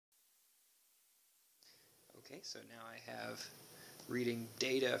Okay, so now I have reading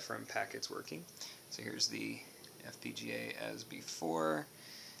data from packets working. So here's the FPGA as before,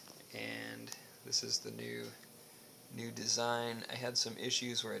 and this is the new design. I had some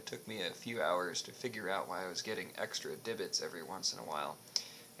issues where it took me a few hours to figure out why I was getting extra divots every once in a while,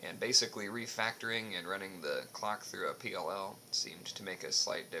 and basically refactoring and running the clock through a PLL seemed to make a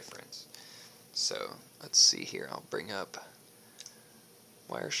slight difference. So let's see here, I'll bring up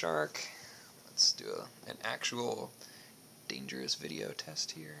Wireshark. Let's do an actual dangerous video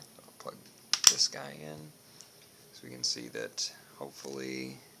test here. I'll plug this guy in so we can see that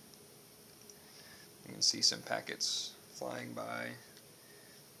hopefully you can see some packets flying by.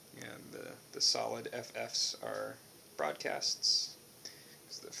 And the solid FFs are broadcasts,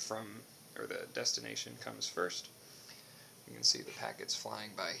 because the from or the destination comes first. You can see the packets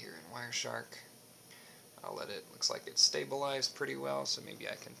flying by here in Wireshark. I'll let it, looks like it's stabilized pretty well, so maybe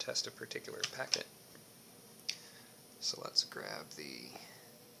I can test a particular packet. So let's grab the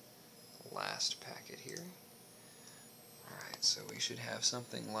last packet here. Alright, so we should have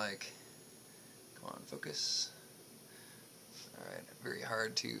something like, come on, focus. Alright, very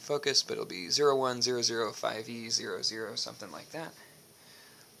hard to focus, but it'll be 01005E00, something like that.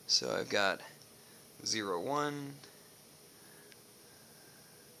 So I've got 01.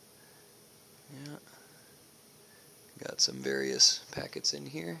 Yeah. Got some various packets in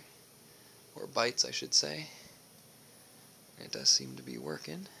here, or bytes I should say. It does seem to be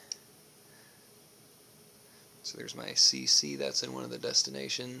working. So there's my CC, that's in one of the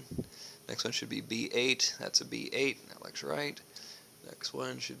destination. Next one should be B8, that's a B8, that looks right. Next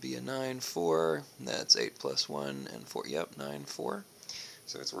one should be a 9-4, that's 8 plus 1 and 4, yep, 9-4.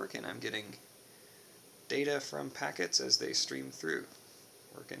 So it's working, I'm getting data from packets as they stream through.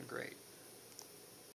 Working great.